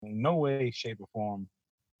no way, shape, or form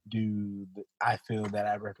I feel that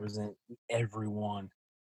I represent everyone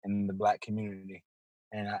in the Black community,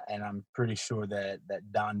 and I'm pretty sure that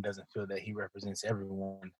Don doesn't feel that he represents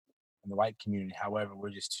everyone in the white community. However, we're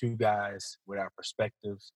just two guys with our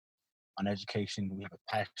perspectives on education. We have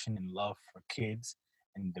a passion and love for kids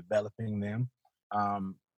and developing them.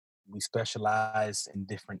 Um, we specialize in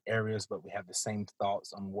different areas, but we have the same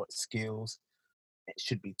thoughts on what skills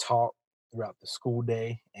should be taught throughout the school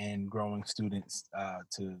day and growing students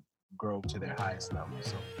to grow to their highest level.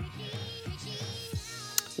 So,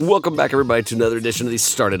 Welcome back, everybody, to another edition of the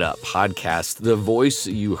Started Up podcast. The voice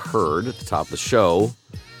you heard at the top of the show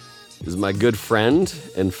is my good friend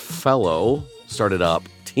and fellow Started Up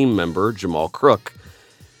team member, Jamal Crook.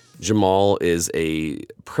 Jamal is a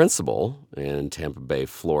principal in Tampa Bay,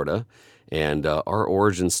 Florida, and our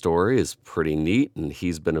origin story is pretty neat, and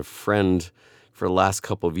he's been a friend for the last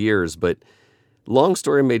couple of years. But long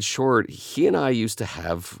story made short, he and I used to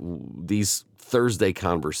have these Thursday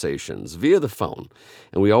conversations via the phone,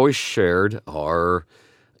 and we always shared our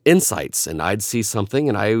insights. And I'd see something,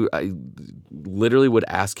 and I literally would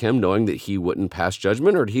ask him, knowing that he wouldn't pass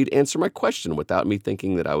judgment, or he'd answer my question without me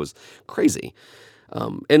thinking that I was crazy.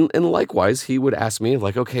 And likewise, he would ask me,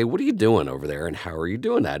 like, okay, what are you doing over there, and how are you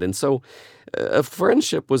doing that? And so a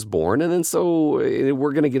friendship was born. And then so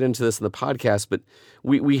we're going to get into this in the podcast, but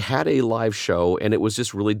we had a live show, and it was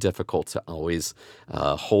just really difficult to always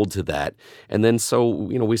hold to that. And then so,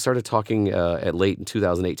 we started talking at late in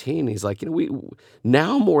 2018. He's like, we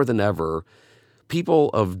now more than ever, people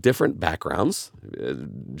of different backgrounds.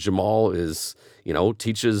 Jamal is,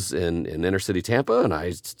 teaches in inner city Tampa, and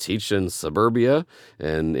I teach in suburbia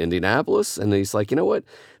and Indianapolis. And he's like, you know what?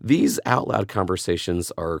 These out loud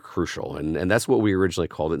conversations are crucial. And that's what we originally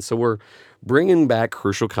called it. And so we're bringing back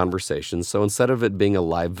Crucial Conversations. So instead of it being a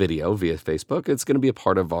live video via Facebook, it's going to be a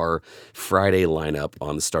part of our Friday lineup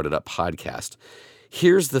on the Started Up podcast.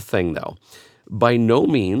 Here's the thing, though. By no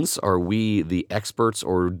means are we the experts,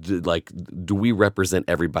 or do we represent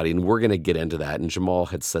everybody? And we're going to get into that. And Jamal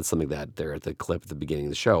had said something that there at the clip at the beginning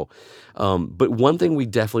of the show. But one thing we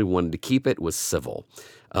definitely wanted to keep it was civil.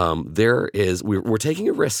 We're taking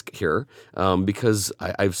a risk here because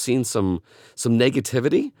I've seen some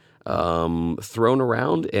negativity thrown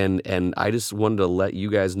around, and I just wanted to let you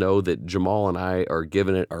guys know that Jamal and I are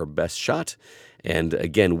giving it our best shot. And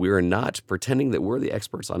again, we're not pretending that we're the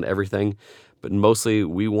experts on everything, but mostly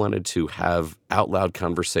we wanted to have out loud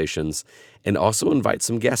conversations and also invite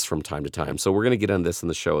some guests from time to time. So we're going to get on this in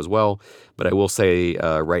the show as well. But I will say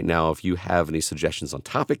right now, if you have any suggestions on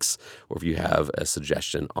topics, or if you have a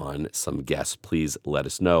suggestion on some guests, please let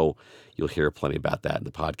us know. You'll hear plenty about that in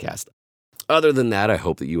the podcast. Other than that, I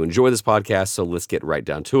hope that you enjoy this podcast. So let's get right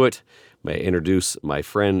down to it. May I introduce my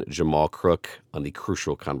friend Jamal Crook on the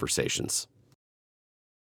Crucial Conversations.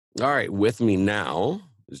 All right, with me now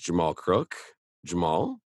is Jamal Crook.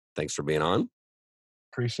 Jamal, thanks for being on.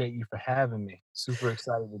 appreciate you for having me. Super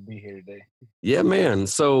excited to be here today. Yeah, man.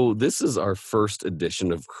 So this is our first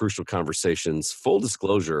edition of Crucial Conversations. Full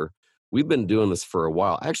disclosure, we've been doing this for a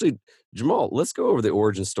while. Actually, Jamal, let's go over the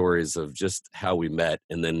origin stories of just how we met,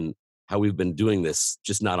 and then how we've been doing this,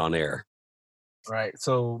 just not on air. Right.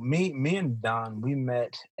 So me and Don, we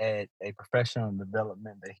met at a professional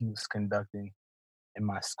development that he was conducting in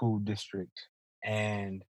my school district,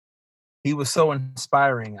 and he was so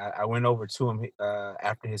inspiring. I went over to him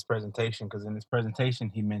after his presentation, because in his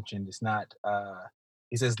presentation he mentioned it's not.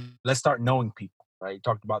 He says, let's start knowing people. Right. He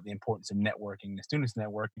talked about the importance of networking, the students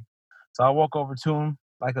networking. So I walk over to him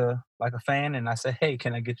like a fan, and I said, hey,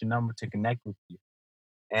 can I get your number to connect with you?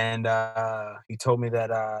 And he told me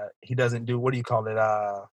that he doesn't do, what do you call it?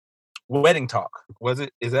 Wedding talk. Was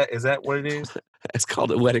it? Is that what it is? It's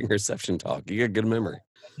called a wedding reception talk. You got good memory.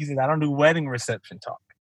 He said, I don't do wedding reception talk.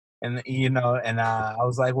 And I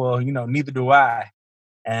was like, well, neither do I.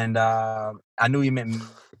 And I knew he meant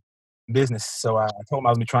business, so I told him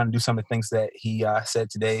I was trying to do some of the things that he said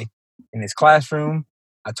today in his classroom.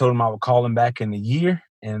 I told him I would call him back in a year,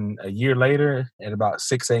 and a year later, at about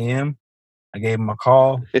 6 a.m., I gave him a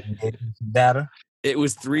call and gave him some data. It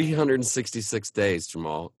was 366 days,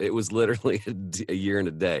 Jamal. It was literally a year and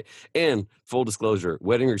a day. And full disclosure,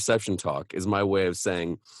 wedding reception talk is my way of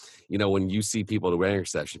saying, when you see people at a wedding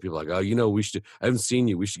reception, people are like, oh, I haven't seen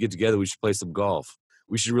you. We should get together. We should play some golf.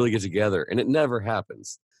 We should really get together. And it never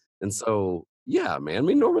happens. And so, yeah, man. I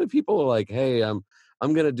mean, normally people are like, hey, I'm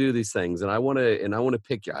going to do these things, and I want to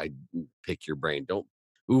pick your brain. Don't,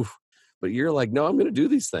 oof. But you're like, no, I'm going to do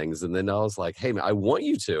these things. And then I was like, hey, man, I want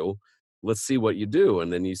you to. Let's see what you do.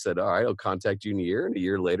 And then you said, all right, I'll contact you in a year. And a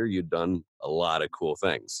year later, you'd done a lot of cool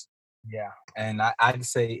things. Yeah, and I'd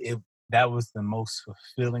say that was the most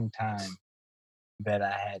fulfilling time that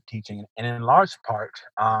I had teaching, and in large part,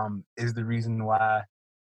 is the reason why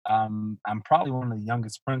I'm probably one of the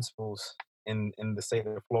youngest principals in the state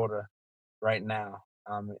of Florida right now.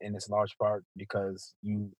 And it's large part because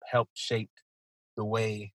you helped shape the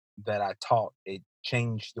way that I taught. It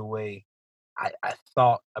changed the way I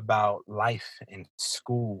thought about life and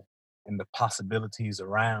school and the possibilities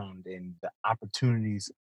around and the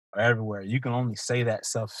opportunities are everywhere. You can only say that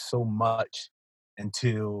stuff so much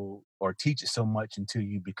until or teach it so much until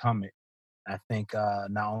you become it. I think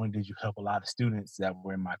not only did you help a lot of students that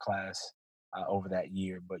were in my class over that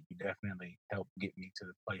year, but you definitely helped get me to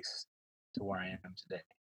the place to where I am today.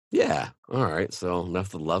 Yeah. All right. So enough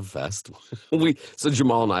the love fest. We so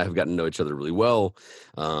Jamal and I have gotten to know each other really well.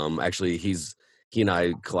 Actually, he and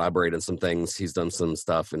I collaborate on some things. He's done some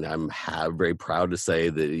stuff, and very proud to say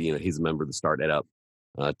that he's a member of the Start It Up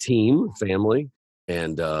team family.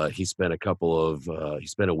 And he spent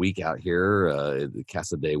a week out here at the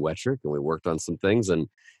Casa de Wetrick, and we worked on some things. And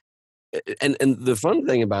the fun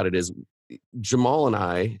thing about it is Jamal and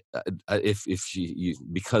I, if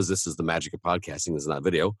because this is the magic of podcasting, this is not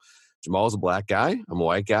video. Jamal's a black guy, I'm a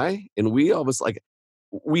white guy, and we always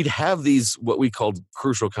we'd have these what we called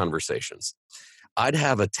crucial conversations. I'd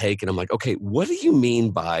have a take, and I'm like, okay, what do you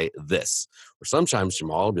mean by this? Or sometimes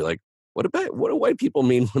Jamal would be like, what do white people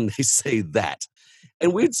mean when they say that?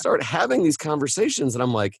 And we'd start having these conversations, and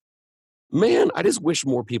I'm like, man, I just wish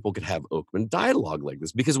more people could have open dialogue like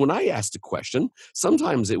this because when I asked a question,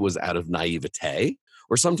 sometimes it was out of naivete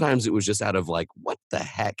or sometimes it was just out of like, what the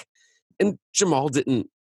heck? And Jamal didn't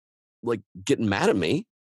get mad at me.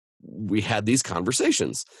 We had these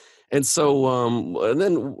conversations. And so and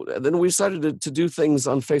then we decided to do things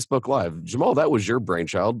on Facebook Live. Jamal, that was your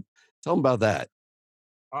brainchild. Tell them about that.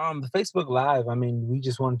 The Facebook Live, I mean, we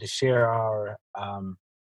just wanted to share our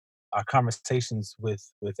conversations with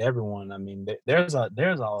everyone. I mean, there's a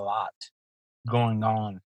lot going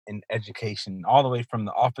on in education, all the way from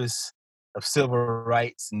the Office of Civil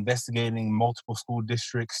Rights investigating multiple school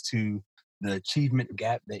districts to the achievement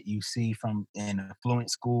gap that you see from in affluent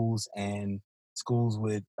schools and schools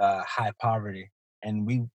with high poverty. And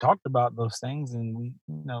we talked about those things, and we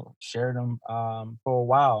shared them for a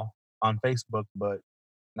while on Facebook. But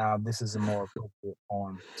now this is a more appropriate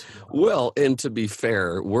form to. Well, and to be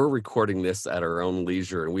fair, we're recording this at our own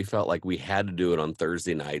leisure, and we felt like we had to do it on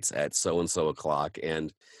Thursday nights at so and so o'clock.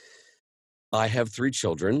 And I have 3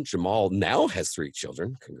 children. Jamal now has 3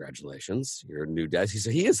 children. Congratulations. You're a new dad.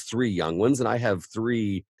 He has 3 young ones, and I have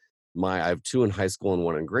 3 I have 2 in high school and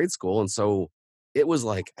 1 in grade school, and so it was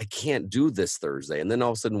like, I can't do this Thursday, and then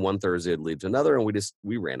all of a sudden one Thursday I'd lead to another, and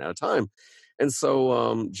we ran out of time. And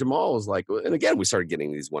so, Jamal was like and again, we started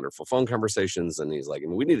getting these wonderful phone conversations, and he's like,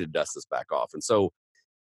 "We need to dust this back off." And so,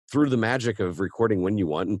 through the magic of recording when you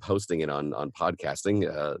want and posting it on podcasting,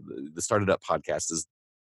 the Started Up podcast is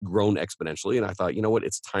grown exponentially. And I thought, you know what,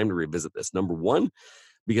 it's time to revisit this. Number one,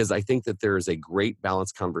 because I think that there is a great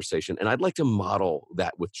balanced conversation, and I'd like to model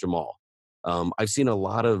that with Jamal. I've seen a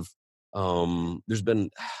lot of there's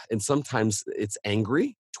been, and sometimes it's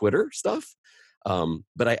angry Twitter stuff,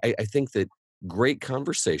 but I think that great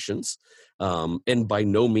conversations, and by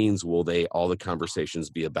no means will they all the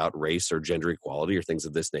conversations be about race or gender equality or things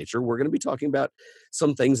of this nature. We're going to be talking about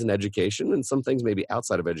some things in education and some things maybe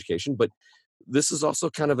outside of education, but this is also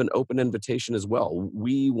kind of an open invitation as well.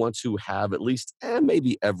 We want to have at least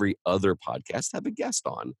maybe every other podcast have a guest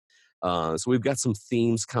on. So we've got some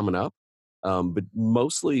themes coming up. But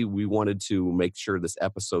mostly we wanted to make sure this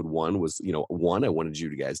episode one was, one, I wanted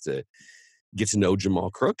you guys to get to know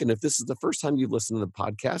Jamal Crook. And if this is the first time you've listened to the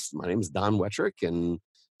podcast, my name is Don Wetrick. And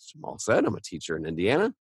as Jamal said, I'm a teacher in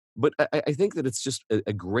Indiana. But I think that it's just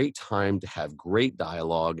a great time to have great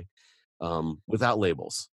dialogue without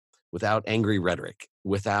labels, without angry rhetoric,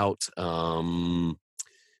 without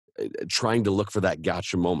trying to look for that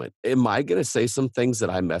gotcha moment. Am I going to say some things that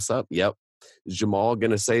I mess up? Yep. Is Jamal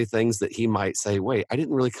going to say things that he might say, wait, I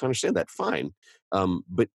didn't really understand that? Fine.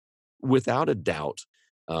 But without a doubt,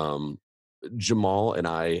 um, Jamal and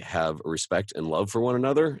I have respect and love for one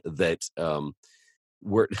another that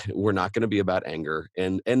we're we're not going to be about anger.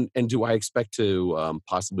 And do I expect to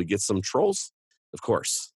possibly get some trolls? Of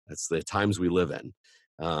course, that's the times we live in.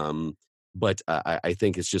 Um, but I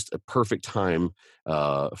think it's just a perfect time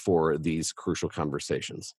for these crucial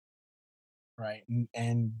conversations. Right.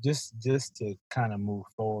 And just to kind of move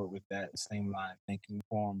forward with that same line of thinking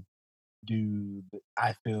form,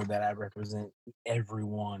 I feel that I represent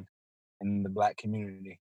everyone in the black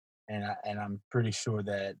community. And I'm pretty sure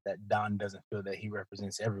that Don doesn't feel that he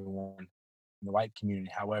represents everyone. in the white community.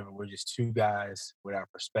 However, we're just two guys with our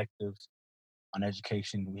perspectives on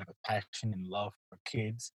education. We have a passion and love for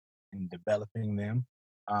kids and developing them.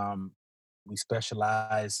 Um, we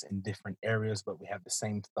specialize in different areas, but we have the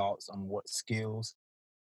same thoughts on what skills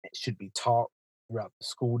should be taught throughout the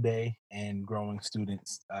school day and growing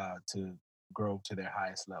students to grow to their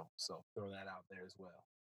highest level. So throw that out there as well.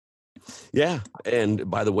 Yeah. And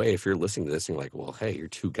by the way, if you're listening to this and you're like, well, hey, you're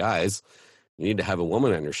two guys, you need to have a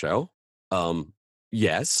woman on your show.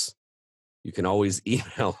 Yes, you can always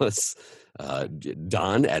email us,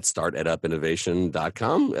 Don at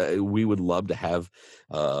start@upinnovation.com. We would love to have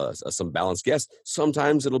some balanced guests.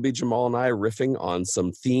 Sometimes it'll be Jamal and I riffing on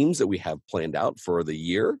some themes that we have planned out for the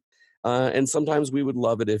year. And sometimes we would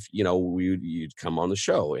love it if, you'd come on the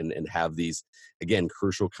show and have these, again,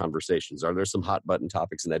 crucial conversations. Are there some hot button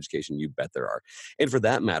topics in education? You bet there are. And for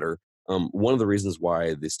that matter, one of the reasons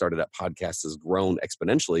why the Started Up podcast has grown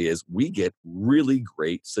exponentially is we get really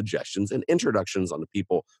great suggestions and introductions on the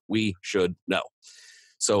people we should know.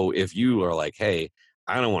 So if you are like, hey,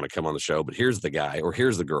 I don't want to come on the show, but here's the guy or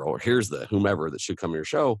here's the girl or here's the whomever that should come on your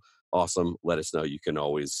show, awesome. Let us know. You can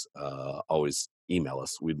always email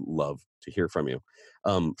us. We'd love to hear from you.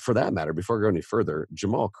 For that matter, before I go any further,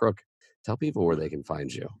 Jamal Crook, tell people where they can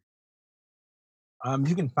find you.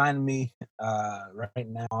 You can find me right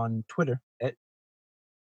now on Twitter at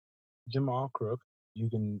Jamal Crook. You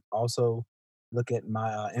can also look at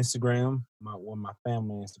my Instagram, my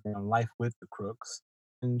family Instagram, Life with the Crooks,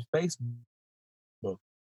 and Facebook,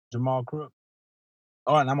 Jamal Crook.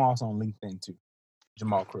 Oh, and I'm also on LinkedIn too,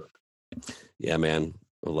 Jamal Crook. Yeah, man.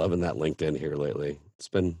 I'm loving that LinkedIn here lately. It's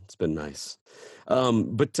been nice.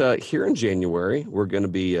 But here in January, we're going to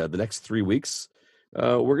be the next 3 weeks.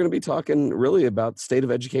 We're going to be talking really about state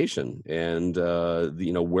of education and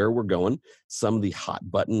where we're going, some of the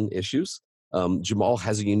hot button issues. Jamal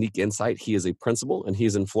has a unique insight. He is a principal and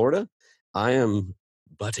he's in Florida. I am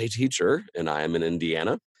but a teacher and I am in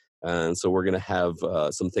Indiana, and so we're going to have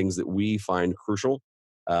some things that we find crucial.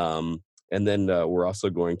 And then we're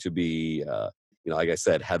also going to be, like I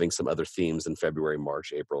said, having some other themes in February,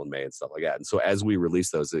 March, April, and May and stuff like that. And so as we release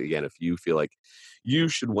those, again, if you feel like you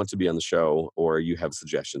should want to be on the show or you have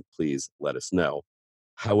suggestions, please let us know.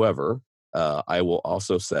 However, I will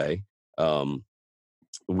also say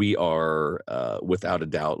we are, without a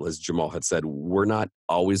doubt, as Jamal had said, we're not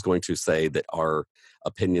always going to say that our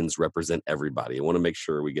opinions represent everybody. I want to make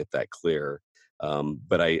sure we get that clear.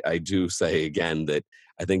 But I do say again that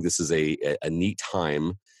I think this is a neat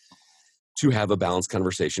time to have a balanced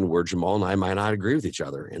conversation where Jamal and I might not agree with each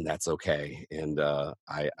other, and that's okay. And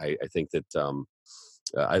I think that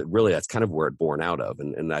really that's kind of where it born out of.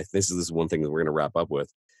 And this is one thing that we're going to wrap up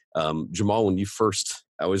with. Jamal, when you first,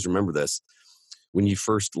 I always remember this, when you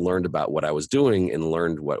first learned about what I was doing and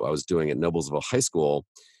learned what I was doing at Noblesville High School,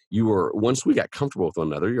 you were, once we got comfortable with one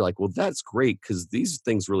another, you're like, well, that's great because these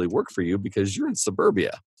things really work for you because you're in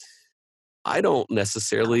suburbia. I don't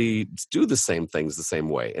necessarily do the same things the same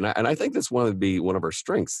way. And I think that's one of our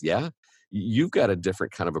strengths. Yeah. You've got a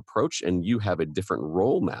different kind of approach and you have a different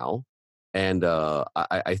role now. And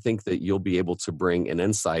I think that you'll be able to bring an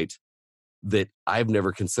insight that I've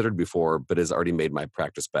never considered before, but has already made my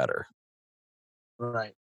practice better.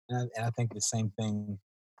 Right. And I think the same thing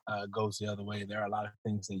goes the other way. There are a lot of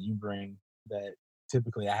things that you bring that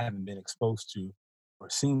typically I haven't been exposed to or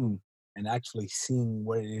seen, and actually seeing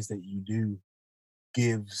what it is that you do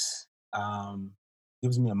gives um,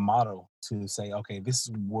 gives me a model to say, okay, this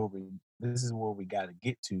is where we got to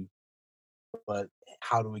get to, but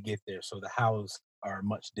how do we get there? So the hows are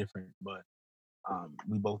much different, but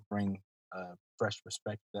we both bring a fresh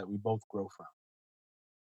perspective that we both grow from.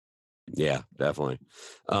 Yeah, definitely.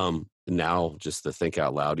 Now, just to think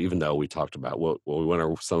out loud, even though we talked about what we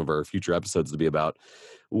want some of our future episodes to be about,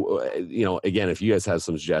 again, if you guys have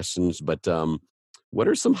some suggestions, but what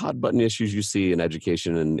are some hot button issues you see in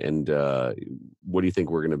education, and what do you think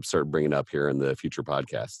we're going to start bringing up here in the future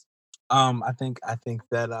podcast? I think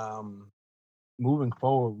that moving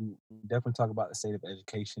forward, we definitely talk about the state of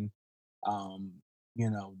education. Um,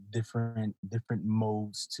 different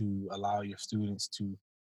modes to allow your students to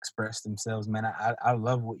express themselves. Man, I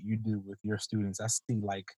love what you do with your students. I see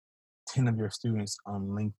like 10 of your students on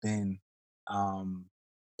LinkedIn, um,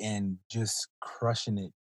 and just crushing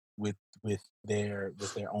it with their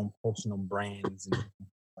own personal brands and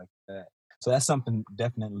like that. So that's something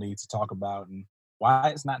definitely to talk about and why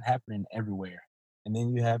it's not happening everywhere. And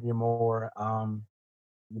then you have your more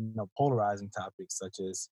polarizing topics such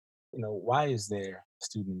as, why is there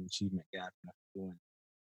student achievement gap in affluent,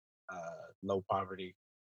 low poverty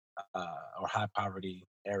or high poverty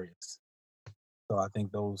areas? So I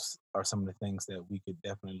think those are some of the things that we could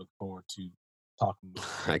definitely look forward to talking about.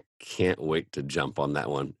 I can't wait to jump on that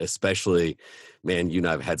one, especially, man, you and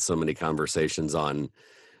I have had so many conversations on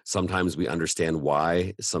sometimes we understand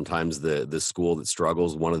why. Sometimes the school that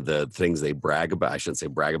struggles, one of the things they brag about, I shouldn't say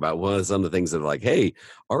brag about, one of some of the things that are like, hey,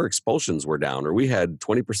 our expulsions were down or we had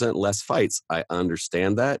 20% less fights. I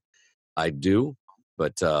understand that. I do.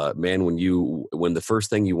 But man, when the first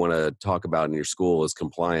thing you want to talk about in your school is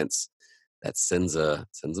compliance, that sends a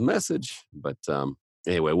message. But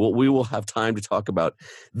anyway, we will have time to talk about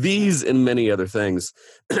these and many other things.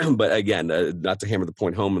 But again, not to hammer the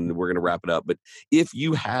point home, and we're going to wrap it up. But if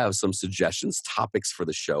you have some suggestions, topics for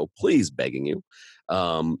the show, please, begging you,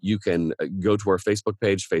 you can go to our Facebook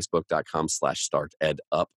page,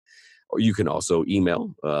 facebook.com/startedup. Or you can also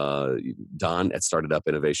email Don at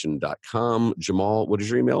startedupinnovation.com. Jamal, what is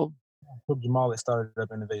your email? Jamal at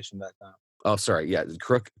startedupinnovation.com. Oh, sorry. Yeah.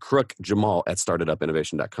 Crook Jamal at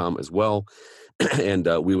startedupinnovation.com as well. And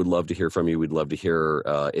we would love to hear from you. We'd love to hear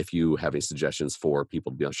if you have any suggestions for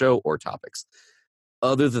people to be on the show or topics.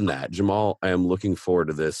 Other than that, Jamal, I am looking forward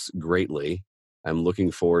to this greatly. I'm looking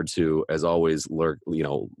forward to, as always,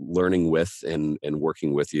 learning with and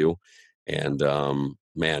working with you. And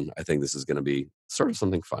man, I think this is going to be sort of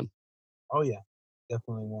something fun. Oh, yeah.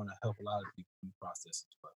 Definitely want to help a lot of people in the process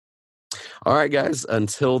as well. All right, guys.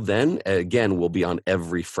 Until then, again, we'll be on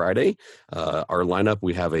every Friday. Our lineup,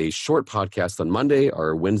 we have a short podcast on Monday.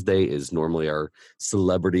 Our Wednesday is normally our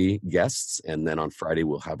celebrity guests. And then on Friday,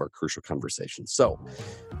 we'll have our crucial conversation. So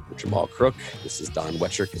for Jamal Crook, this is Don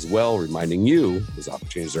Wettrick as well, reminding you there's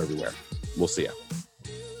opportunities everywhere. We'll see you.